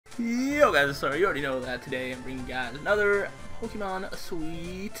Yo guys, sorry, you already know that today I'm bringing you guys another Pokemon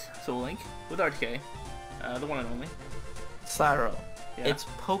Sweet Soul Link with RTK, the one and only. Slyroh. Yeah. It's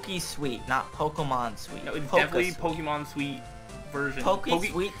Pokey Sweet, not Pokemon Sweet. No, it's Poke definitely Sweet. Pokemon Sweet version. Pokey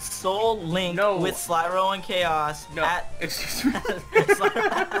Sweet Soul Link No. with Slyroh and Chaos No, excuse me.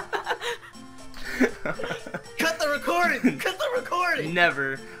 Cut the recording! Cut the recording!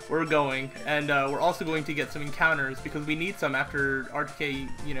 Never. We're going, and we're also going to get some encounters because we need some after RTK,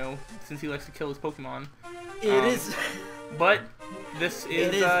 you know, since he likes to kill his Pokemon. It is. But this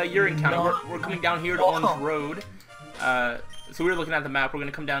is your encounter. We're coming down here to Orange Road. So we're looking at the map. We're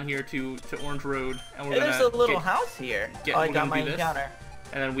gonna come down here to Orange Road, and we're There's gonna a little house here. I got my encounter.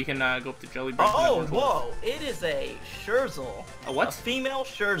 And then we can go up to Jelly Bread. Oh, whoa! It is a Scherzel. A what? A female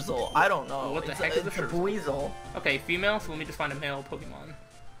Scherzel. I don't know. What the heck is a Scherzel? Buizel. Okay, female. So let me just find a male Pokemon.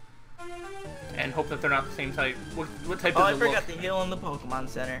 And hope that they're not the same type. What type does it look? I forgot the heal in the Pokemon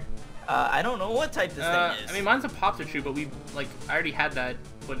Center. I don't know what type this thing is. I mean, mine's a Popsichu, but I already had that,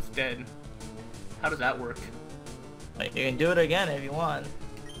 but it's dead. How does that work? Like, you can do it again if you want.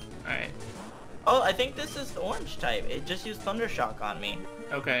 Alright. Oh, I think this is the orange type. It just used Thunder Shock on me.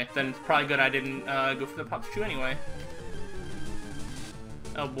 Okay, then it's probably good I didn't go for the Popsichu anyway.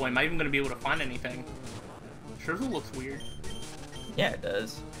 Oh boy, am I even going to be able to find anything? Scherzel looks weird. Yeah, it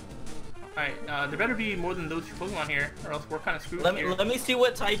does. Alright, there better be more than those two Pokemon here, or else we're kind of screwed here. Let me see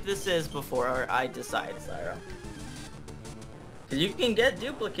what type this is before I decide, Slyroh. Cause you can get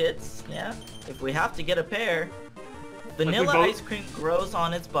duplicates, yeah. If we have to get a pair. Vanilla ice cream grows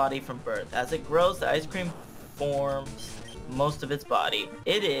on its body from birth. As it grows, the ice cream forms most of its body.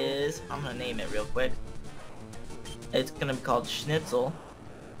 It is, I'm gonna name it real quick. It's gonna be called Schnitzel.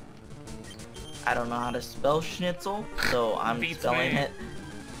 I don't know how to spell Schnitzel, so I'm spelling it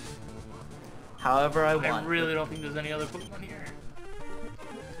however I want. I really don't think there's any other Pokemon here.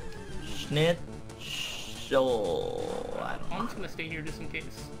 Schnitzel. I don't know. I'm just gonna stay here just in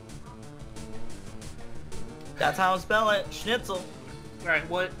case. That's how I spell it. Schnitzel. Alright,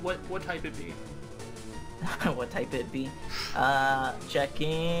 what type it be? What type it be?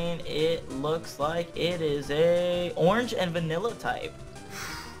 Checking. It looks like it is a orange and vanilla type.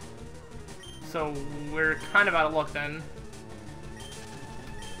 So we're kind of out of luck then.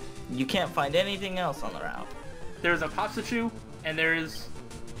 You can't find anything else on the route. There's a Popsichu, and there's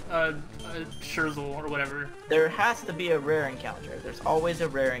a Scherzel, or whatever. There has to be a rare encounter. There's always a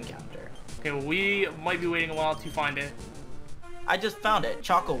rare encounter. Okay, well, we might be waiting a while to find it. I just found it.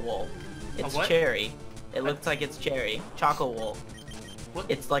 Choco Wool. It's what? cherry. It looks like it's cherry. Choco Wool. What?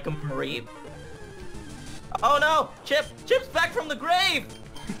 It's like a Mareep. Oh no! Chip! Chip's back from the grave!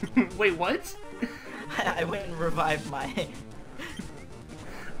 Wait, what? I went and revived my...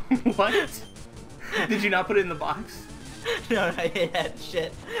 What? Did you not put it in the box? No, yeah,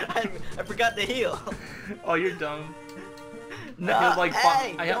 shit. I forgot to heal. Oh, you're dumb. No, I healed like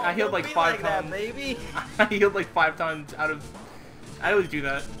hey, I healed like five times. that, baby. I healed like 5 times out of... I always do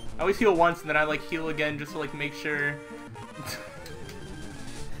that. I always heal once and then I like heal again just to like make sure.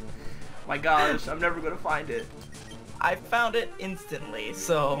 My gosh, I'm never gonna find it. I found it instantly,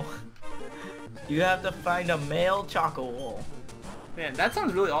 so you have to find a male Choco Wool. Man, that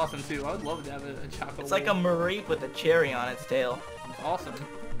sounds really awesome too. I would love to have a Choco. It's like a Mareep with a cherry on its tail. It's awesome.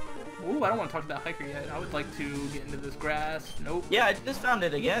 Ooh, I don't want to talk to that hiker yet. I would like to get into this grass. Nope. Yeah, I just found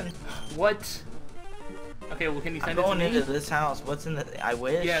it again. What? Okay, well, can you send it to me? I'm going into this house. What's in the... I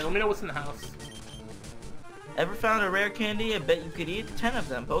wish. Yeah, let me know what's in the house. Ever found a rare candy? I bet you could eat 10 of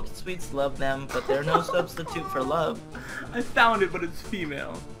them. Poke Sweets love them, but they're no substitute for love. I found it, but it's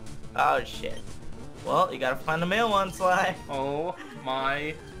female. Oh, shit. Well, you gotta find a male one, Sly. Oh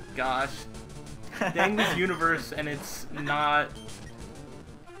my gosh. Dang this universe, and it's not...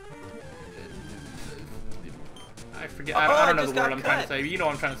 I forget. I don't know the word I'm trying to say. You know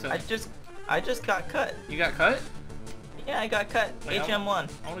what I'm trying to say. I just got cut. You got cut? Yeah, I got cut. Wait, HM1.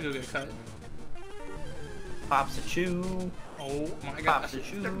 I want to go get cut. Popsichu. Oh my gosh. Popsichu.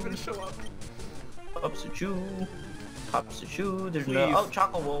 It's never gonna show up. Popsichu. Popsichu. There's Please. no... Oh,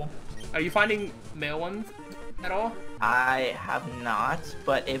 Choco Wool. Are you finding male ones at all? I have not,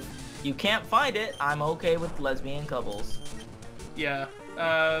 but if you can't find it, I'm okay with lesbian couples. Yeah.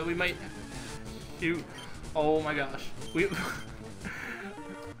 We might... Shoot. Oh my gosh. We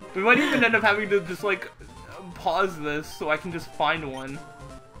might even end up having to just like pause this so I can just find one.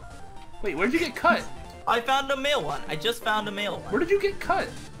 Wait, where'd you get cut? I found a male one. I just found a male one. Where did you get cut?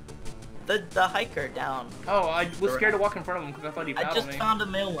 The hiker down. Oh, I was scared to walk in front of him because I thought he'd battle me. I just found a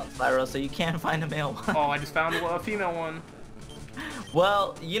male one, Slyroh, so you can't find a male one. Oh, I just found a female one.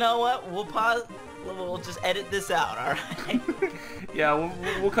 Well, you know what? We'll pause. We'll just edit this out, alright? Yeah,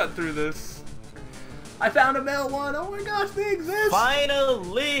 we'll cut through this. I found a male one! Oh my gosh, they exist!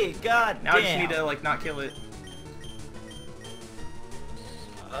 Finally! God now damn. I just need to, like, not kill it.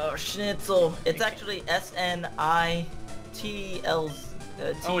 Oh, Schnitzel. It's actually S-N-I-T-L-T-Z-L-E.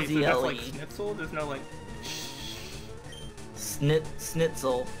 Oh, wait, so that's like Schnitzel? There's no, like...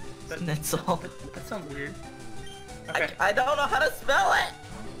 Snitzel. Schnitzel. That sounds weird. Okay. I don't know how to spell it!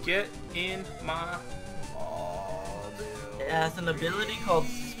 Get in my... Oh, dude. It has an ability called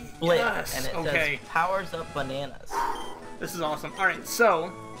Split, Yes, and it okay. says powers up bananas. This is awesome. Alright,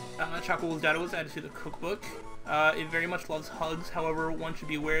 so, Chocobole's data was added to the cookbook. It very much loves hugs, however, one should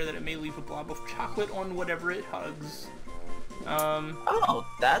be aware that it may leave a blob of chocolate on whatever it hugs. Oh,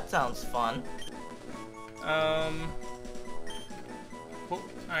 that sounds fun. Well,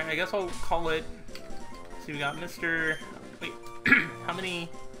 alright, I guess I'll call it... See, we got Mr... Wait, how many...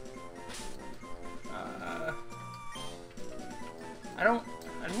 I don't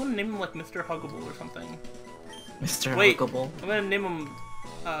want to name him like Mr. Huggable or something. Mr. Wait, Huggable. I'm gonna name him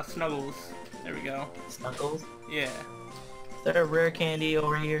Snuggles. There we go. Snuggles? Yeah. Is there a rare candy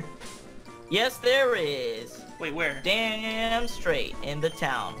over here? Yes, there is. Wait, where? Damn straight in the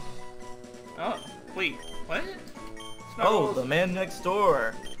town. Oh, wait, what? Oh, Snuggles. the man next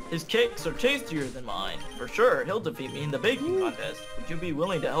door. His cakes are tastier than mine. For sure, he'll defeat me in the baking contest. Would you be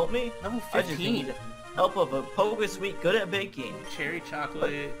willing to help me? Level I just 15. need help of a Pokesweet good at baking. Cherry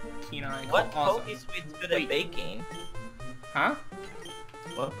chocolate, Kenai. What Awesome. Pokesweet's good Wait. at baking? Huh?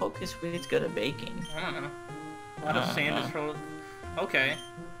 What Pokesweet's good at baking? I don't know. A lot of sand is rolled. Okay.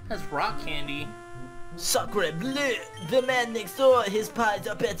 That's rock candy. Sacre bleu! The man next door, his pies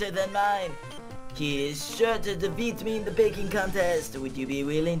are better than mine. He is sure to defeat me in the baking contest. Would you be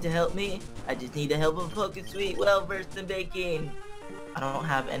willing to help me? I just need the help of Pokesweet, well versed in baking. I don't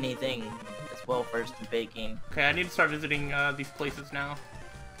have anything that's well versed in baking. Okay, I need to start visiting these places now.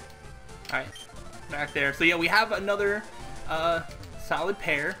 Alright, back there. So yeah, we have another solid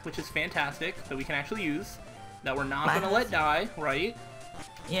pair, which is fantastic, that we can actually use. That we're not gonna let die, right?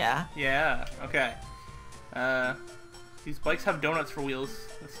 Yeah. Yeah, okay. These bikes have donuts for wheels.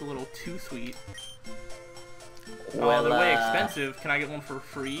 That's a little too sweet. Well, they're way expensive. Can I get one for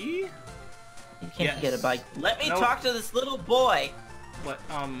free? You can't get a bike. Let me Nope. talk to this little boy. What,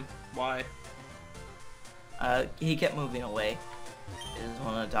 why? He kept moving away. I just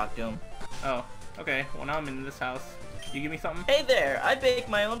want to talk to him. Oh, okay. Well, now I'm in this house. You give me something? Hey there, I bake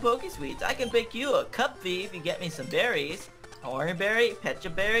my own Pokesweets. I can bake you a cup fee if you get me some berries. Orange berry,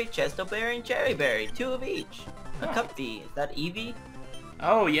 pecha berry, chesto berry, and cherry berry. 2 of each. A Oh. cup fee. Is that Eevee?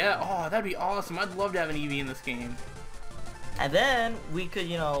 Oh, yeah. Oh, that'd be awesome. I'd love to have an Eevee in this game. And then we could,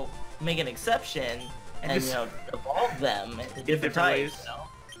 you know, make an exception and, Just- you know, evolve them into different ways. types. You know?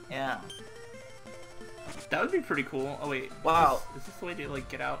 Yeah. That would be pretty cool. Oh, wait. Wow. Is this the way to, like,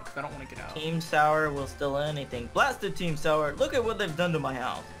 get out? Because I don't want to get out. Team Sour will steal anything. Blasted Team Sour, look at what they've done to my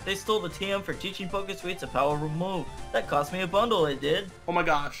house. They stole the TM for teaching Pokesweets a power move. That cost me a bundle, it did. Oh, my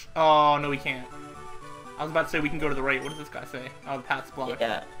gosh. Oh, no, we can't. I was about to say we can go to the right. What does this guy say? Oh, the path's blocked.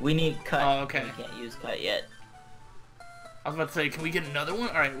 Yeah, we need cut. Oh, okay. We can't use cut yet. I was about to say, can we get another one?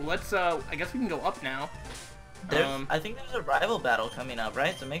 Alright, well, let's, I guess we can go up now. I think there's a rival battle coming up,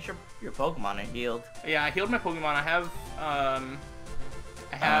 right? So make sure your Pokemon are healed. Yeah, I healed my Pokemon. I have,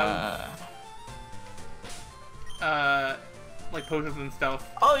 like, potions and stuff.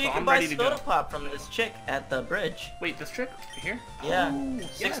 Oh, you so can I'm buy ready to Soda go. Pop from this chick at the bridge. Wait, this trick? Here? Yeah, Oh,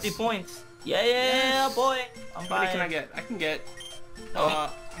 60 yes. points. Yeah, Yes. boy. I'm How many buying. can I get? I can get,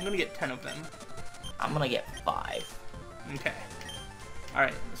 Oh. I'm gonna get 10 of them. I'm gonna get 5. Okay.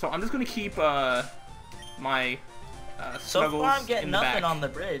 Alright, so I'm just gonna keep, my, So Snuggles far, I'm getting in the nothing back. on the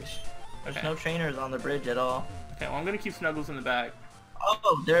bridge. There's Okay. no trainers on the bridge at all. Okay, well, I'm gonna keep Snuggles in the back.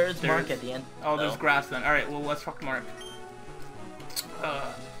 Oh, there's Mark There's- at the end. Oh, there's though. grass then. Alright, well, let's talk to Mark.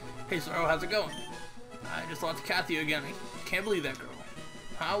 Hey, Slyroh, how's it going? I just lost Kathy again. I can't believe that girl.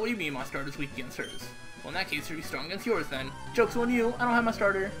 Huh? What do you mean my starter's weak against hers? Well, in that case, she'll be strong against yours then. Joke's on you. I don't have my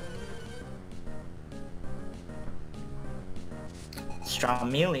starter.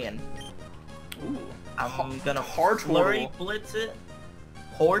 Strawmelion. Ooh. I'm gonna Tar flurry Turtle. blitz it.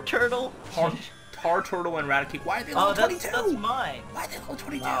 Hor turtle? Tar Turtle and Raticate. Why are they Oh, level that's 22? mine. Why are they level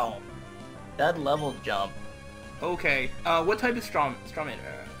 22? Wow. That level jump. Okay. What type is Strawman?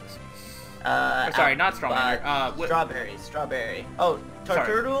 Sorry, not Strawman. What? Strawberry. Strawberry. Oh, Sorry,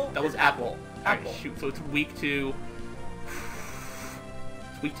 turtle. that was is apple. Alright, Apple. shoot. So it's weak to.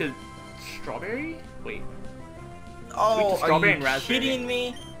 It's weak to strawberry? Wait. Oh, strawberry are and you raspberry. kidding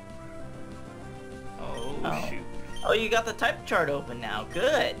me? Oh, Oh. shoot. Oh, you got the type chart open now.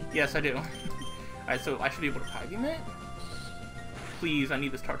 Good. Yes, I do. Alright, so I should be able to Pie Beam it. Please, I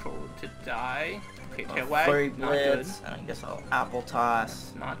need this Tartoro to die. Okay, Tail Wag, not good. And I guess I'll Apple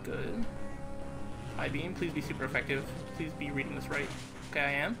Toss. Not good. Pie Beam, please be super effective. Please be reading this right. Okay,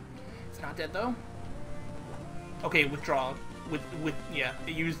 I am. It's not dead though. Okay, withdraw. Yeah,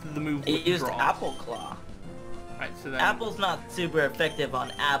 it used the move withdraw. It used Apple Claw. Alright, so then... Apple's not super effective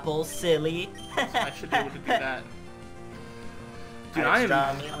on apples, silly. So I should be able to do that. Dude,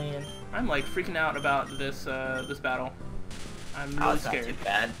 I'm like freaking out about this this battle. I'm really scared. Not too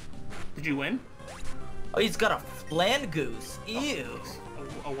bad. Did you win? Oh, he's got a Flangoose. Ew.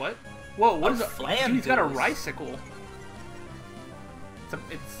 A what? Whoa, what is a Flangoose? Dude, he's got a Ricicle.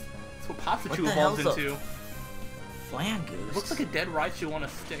 It's what Popsicle evolves into. Flangoose. It looks like a dead Raichu on a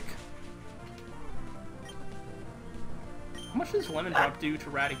stick. How much does Lemon Drop do to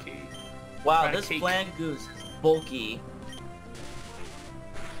Raticate? Wow, this Flangoose is bulky.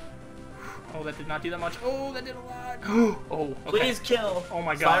 Oh, that did not do that much. Oh, that did a lot. Oh, okay. Please kill. Oh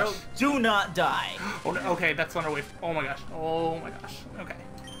my gosh. Slyroh, do not die. Oh, no, okay, that's on our way. Oh my gosh. Oh my gosh. Okay.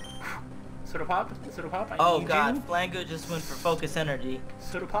 Soda Pop? Soda Pop, I need you. Oh god, Flango just went for focus energy.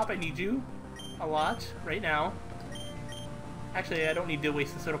 Soda Pop, I need you a lot right now. Actually, I don't need to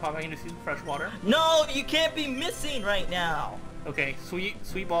waste the Soda Pop. I can just use fresh water. No, you can't be missing right now. Okay,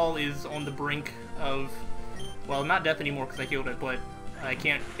 Sweet Ball is on the brink of, well, not death anymore because I healed it, but it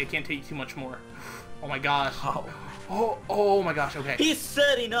can't take too much more. Oh my gosh. Oh my gosh, okay. He's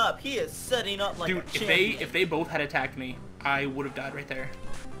setting up. He is setting up like a champion. If they both had attacked me, I would have died right there.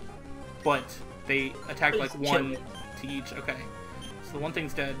 But they attacked like one to each. Okay. So the one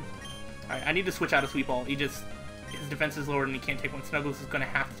thing's dead. Alright, I need to switch out of Sweet Ball. His defense is lower and he can't take one. Snuggles is gonna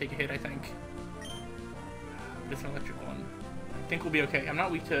have to take a hit, I think. This electric one. I think we'll be okay. I'm not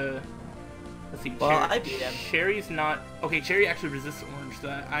weak to... Let's see. Well, I beat him. Cherry's not... Okay, Cherry actually resists orange, so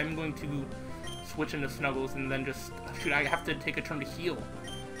I'm going to switch into Snuggles and then just... Shoot, I have to take a turn to heal.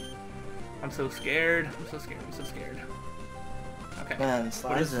 I'm so scared. I'm so scared. Okay. Man,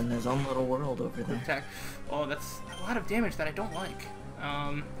 Slyroh's in his own little world over there. Attack. Oh, that's a lot of damage that I don't like.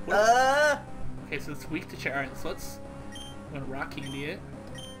 Okay, so it's weak to Cherry. Alright, so I'm gonna Rock Candy it.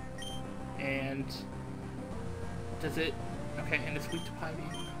 And... Does it... Okay, and it's weak to Pie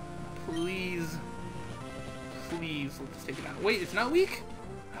Beam. Please, let's take it out. Wait, it's not weak?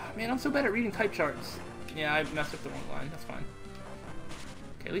 Oh, man, I'm so bad at reading type charts. Yeah, I messed up the wrong line. That's fine.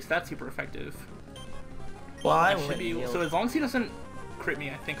 Okay, at least that's super effective. Well, I should be. So as long as he doesn't crit me,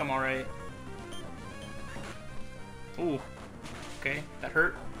 I think I'm alright. Ooh. Okay, that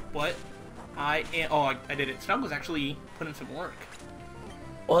hurt. But I am. Oh, I did it. Snuggles actually put in some work.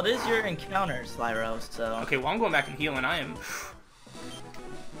 Well, it is your encounter, Slyroh, so... Okay, well, I'm going back and healing. I am...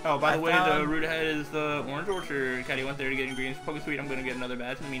 Oh, by the way, the route ahead is the Orange Orchard. Caddy went there to get ingredients for Poke Sweet. I'm going to get another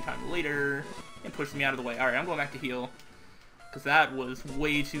badge in the meantime later and push me out of the way. Alright, I'm going back to heal. Because that was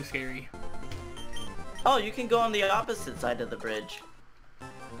way too scary. Oh, you can go on the opposite side of the bridge.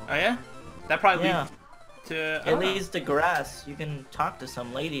 Oh, yeah? That probably leads to... It leads to grass. You can talk to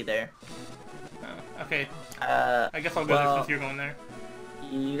some lady there. Oh, okay. I guess I'll go there since you're going there.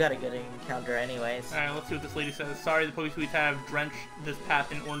 You got a good encounter anyways. Alright, let's see what this lady says. Sorry, the Poke Sweets have drenched this path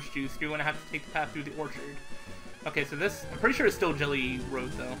in orange juice. You're going to have to take the path through the orchard. Okay, so this... I'm pretty sure it's still Jelly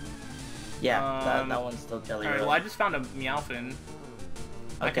Road, though. Yeah, that one's still Jelly Road. Alright, well, I just found a Meowfin.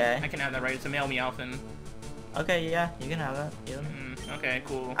 Okay. I can have that, right? It's a male Meowfin. Okay, yeah, you can have that. Okay,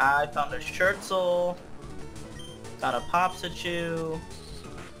 cool. I found a Schertzel. Got a Popsichu.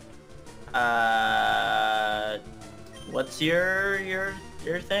 What's your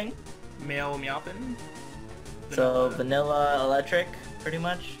thing? Male Meowfin. So vanilla electric, pretty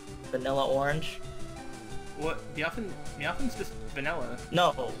much. Vanilla orange. What? Meowfin's just vanilla.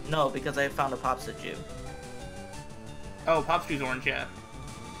 No, because I found a Popsichu. Oh, Popsichu's orange, yeah.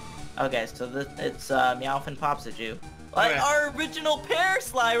 Okay, so it's Meowfin Popsichu. Like Okay. our original pair,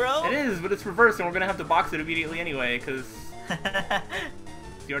 Slyroh! It is, but it's reversed, and we're gonna have to box it immediately anyway, because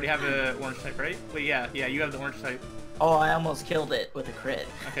you already have the orange type, right? Wait, yeah, you have the orange type. Oh, I almost killed it with a crit.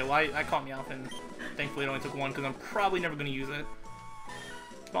 Okay, well, I caught Meowfin. Thankfully, it only took one, because I'm probably never gonna use it.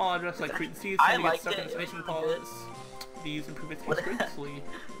 Small address like Treat and Seeds, I trying to get liked stuck in it. Station Calls. These improvements taste gracefully.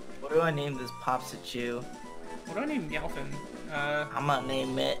 What do I name this Popsichu? What do I name Meowfin? I'm gonna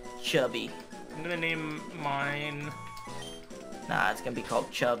name it Chubby. I'm gonna name mine... Nah, it's gonna be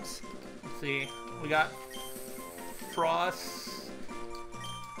called Chubs. Let's see. We got Frost.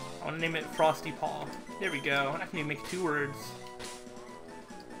 I want to name it Frosty Paw. There we go. And I can even make 2 words.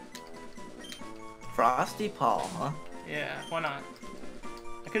 Frosty Paw, huh? Yeah, why not?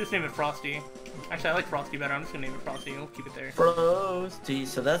 I could just name it Frosty. Actually, I like Frosty better. I'm just gonna name it Frosty. We'll keep it there. Frosty.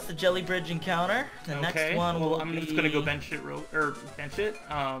 So that's the Jelly Bridge encounter. The next one will I'm be... just gonna go bench it, bench it.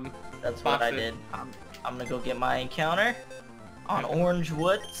 That's what I did. I'm gonna go get my encounter on Orange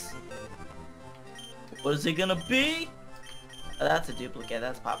Woods. What is it gonna be? Oh, that's a duplicate.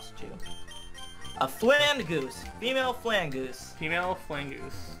 That's Pops too. A Flangoose. Female Flangoose. Female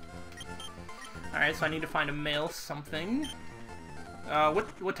Flangoose. Alright, so I need to find a male something.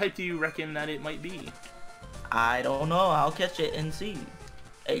 What type do you reckon that it might be? I don't know. I'll catch it and see.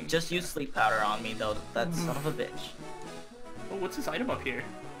 Hey, just use sleep powder on me though. That son of a bitch. Oh, what's this item up here?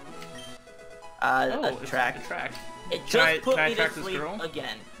 A track. A track. It just put me to track sleep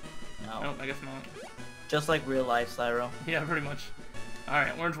again. No. No, I guess not. Just like real life, Slyroh. Yeah, pretty much.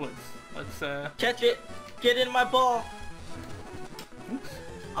 Alright, Orange Woods. Let's catch it! Get in my ball! Oops.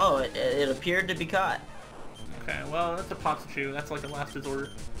 Oh, it appeared to be caught. Okay, well, that's a Popsichu. That's like a last resort.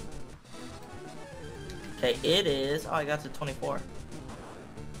 Okay, it is... Oh, I got to 24.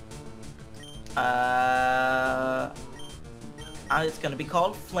 It's gonna be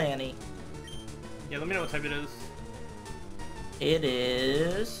called Flanny. Yeah, let me know what type it is. It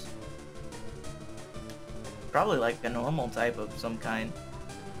is... probably like a normal type of some kind.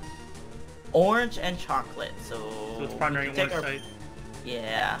 Orange and chocolate, so it's primary orange type.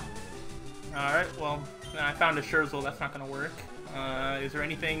 Yeah. Alright, well, I found a Scherzel. That's not going to work. Is there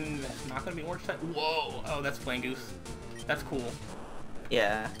anything that's not going to be orange type? Whoa! Oh, that's Flangoose. That's cool.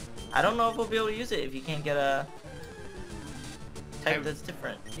 Yeah. I don't know if we'll be able to use it if you can't get a type that's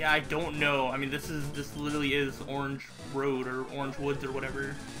different. Yeah, I don't know. I mean, this literally is Orange Road or Orange Woods or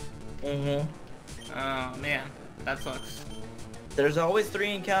whatever. Mm-hmm. Oh, man. That sucks. There's always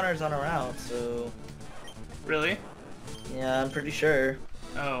 3 encounters on a route, so... Really? Yeah, I'm pretty sure.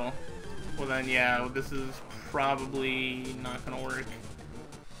 Oh. Well then, yeah, this is probably not gonna work.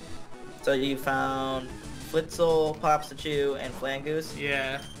 So you found Flitzel, Popsichu, and Flangoose?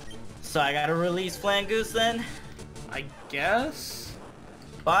 Yeah. So I gotta release Flangoose then? I guess?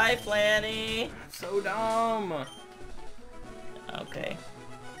 Bye, Flanny! So dumb! Okay.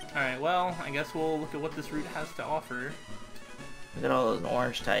 Alright, well, I guess we'll look at what this route has to offer. Look at all those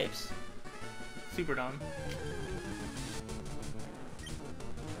orange types. Super dumb.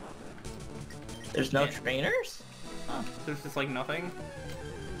 There's no trainers? Huh. There's just like nothing?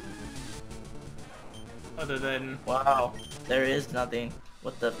 Other than... Wow, there is nothing.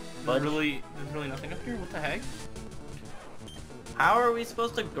 What the fudge? There's really nothing up here? What the heck? How are we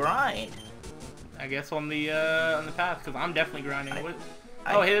supposed to grind? I guess on the path, because I'm definitely grinding.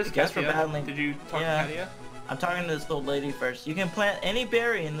 Oh, hey, there's Katia. Did you talk to Katia? I'm talking to this old lady first. You can plant any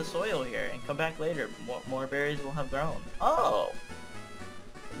berry in the soil here and come back later. More berries will have grown. Oh!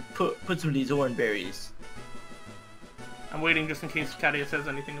 Put some of these orange berries. I'm waiting just in case Katia says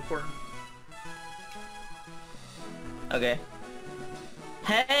anything important. Okay.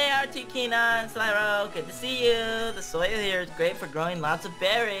 Hey, RTK623 and Slyroh, good to see you. The soil here is great for growing lots of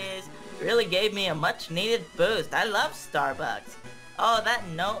berries. Really gave me a much needed boost. I love Starbucks. Oh, that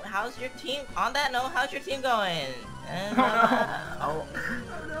note, how's your team? On that note, how's your team going? Oh.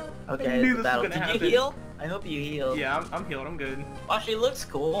 Okay, did you heal? I hope you healed. Yeah, I'm healed. I'm good. Oh, she looks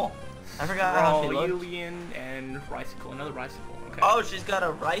cool. I forgot how she looked. And Ricicle. Another Ricicle. Okay. Oh, she's got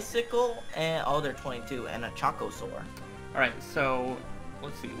a Ricicle and they're 22 and a Chocosaur. All right, so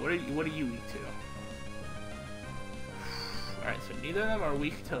let's see. What are you weak to? All right, so neither of them are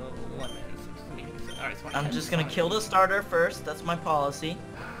weak to lemons. All right, so I'm just gonna kill the starter first. That's my policy.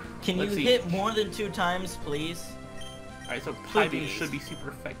 Can you hit more than 2 times, please? Alright, so Pivy should be super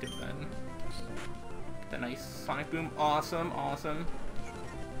effective then. That nice Sonic Boom. Awesome, awesome.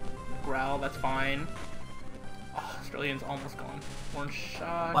 Growl, that's fine. Oh, Australian's almost gone. Orange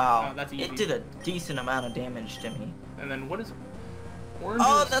Shot. Wow, oh, that's easy. It did a decent amount of damage to me. And then what is... Orange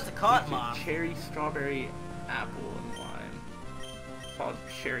that's a Cottonmouth. Cherry, Strawberry, Apple, and Lime. So I'll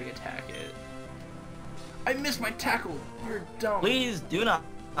Cherry attack it. I missed my tackle! You're dumb. Please do not.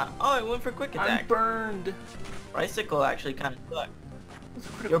 Oh, I went for quick attack. I'm burned. Ricicle actually kind of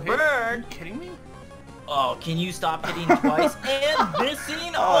sucked. You're burned. Are you kidding me? Oh, can you stop hitting twice and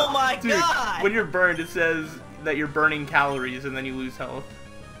missing? Oh my god! When you're burned, it says that you're burning calories and then you lose health.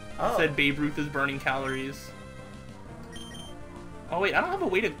 It said Babe Ruth is burning calories. Oh wait, I don't have a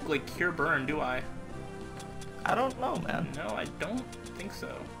way to like cure burn, do I? I don't know, man. No, I don't think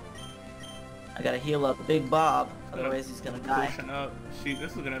so. I gotta heal up Big Bob, otherwise he's gonna die. Potion up. See,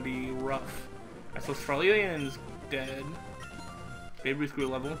 this is gonna be rough. Alright, so Australian's dead. Babe Ruth grew a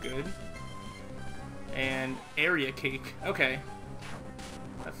level, good. And Area Cake, okay.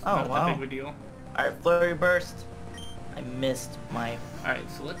 That's not that big of a deal. Alright, Flurry Burst. I missed my... Alright,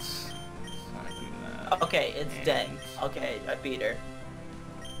 so let's... Sonic Okay, it's dead. Okay, I beat her.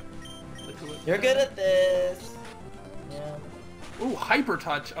 Liquid. You're good at this. Yeah. Ooh, hyper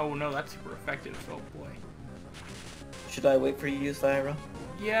touch. Oh no, that's super effective. Oh boy. Should I wait for you, Slyroh?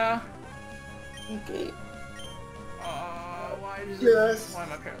 Yeah. Okay. Why is Yes. why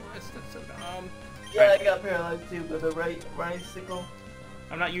am I paralyzed? That's so dumb. Yeah, Right. I got paralyzed too with the right sickle.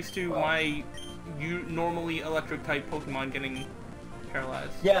 I'm not used to my normally electric type Pokemon getting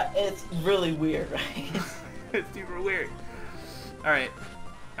paralyzed. Yeah, it's really weird, right? It's super weird. Alright.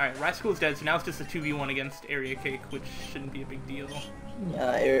 Alright, Rascal is dead, so now it's just a 2v1 against Area Cake, which shouldn't be a big deal.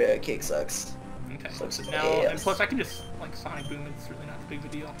 Yeah, area cake sucks. Okay, Sucks so for now, AS. and plus I can just, like, Sonic Boom, it's really not a big of a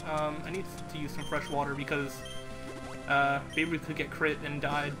deal. I need to use some fresh water because, maybe we could get crit and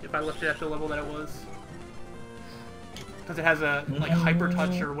died if I left it at the level that it was. Because it has a, like, hyper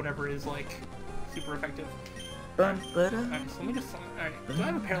touch or whatever is, like, super effective. Alright, so let me just, alright, do I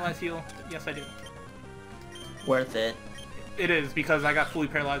have a paralyzed heal? Yes, I do. Worth it. It is, because I got fully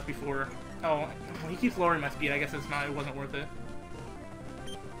paralyzed before. Oh, he keeps lowering my speed, I guess it wasn't worth it.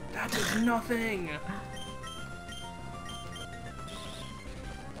 That does nothing!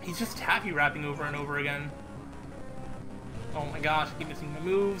 He's just tappy rapping over and over again. Oh my gosh, I keep missing my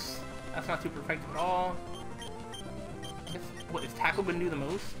moves. That's not super effective at all. I guess, what, is Tackle gonna do the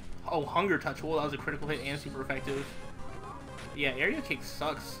most? Oh, Hunger Touch. Well, that was a critical hit and super effective. Yeah, Area Cake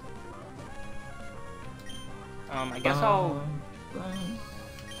sucks. I guess I'll let's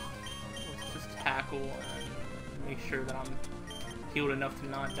just tackle and make sure that I'm healed enough to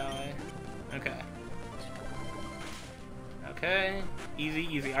not die. Okay. Okay. Easy,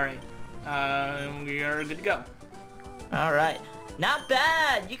 easy. Alright. We are good to go. Alright. Not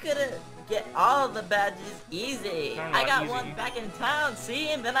bad! You could've get all of the badges easy. I got easy. one back in town,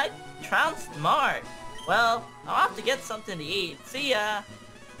 see? And then I trounced Mark. Well, I'll have to get something to eat. See ya!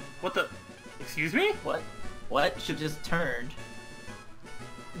 What the? Excuse me? What? What? She just turned.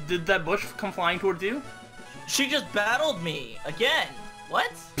 Did that bush come flying towards you? She just battled me! Again!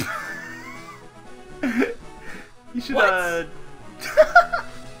 What? You should, What?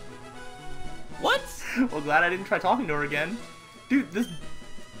 What? Well, glad I didn't try talking to her again. Dude, this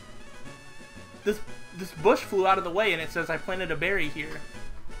bush flew out of the way and it says I planted a berry here.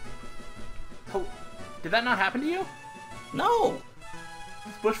 Oh, did that not happen to you? No!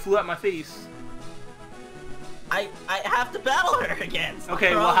 This bush flew at my face. I have to battle her again!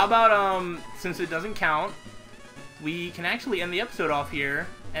 Okay, well how about, since it doesn't count, we can actually end the episode off here,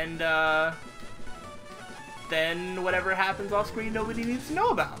 and, then whatever happens off screen nobody needs to know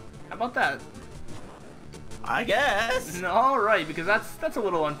about. How about that? I guess. Alright, because that's a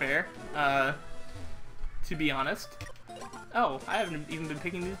little unfair, to be honest. Oh, I haven't even been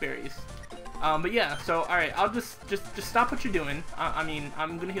picking these berries. But yeah, so alright, I'll just stop what you're doing. I mean,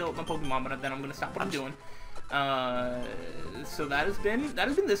 I'm gonna heal up my Pokemon, but then I'm gonna stop what I'm doing. So that has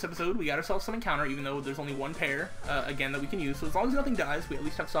been this episode. We got ourselves some encounter, even though there's only one pair, again, that we can use. So as long as nothing dies, we at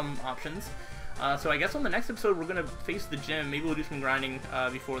least have some options. So I guess on the next episode, we're gonna face the gym. Maybe we'll do some grinding,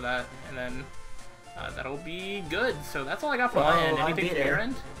 before that, and then, that'll be good. So that's all I got from my end. Anything from your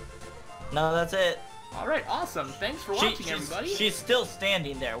end? No, that's it. Alright, awesome. Thanks for watching, everybody. She's still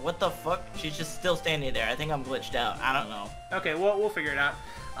standing there. What the fuck? She's just still standing there. I think I'm glitched out. I don't know. Okay, well, we'll figure it out.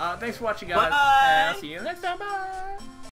 Thanks for watching, guys. Bye. And I'll see you next time. Bye!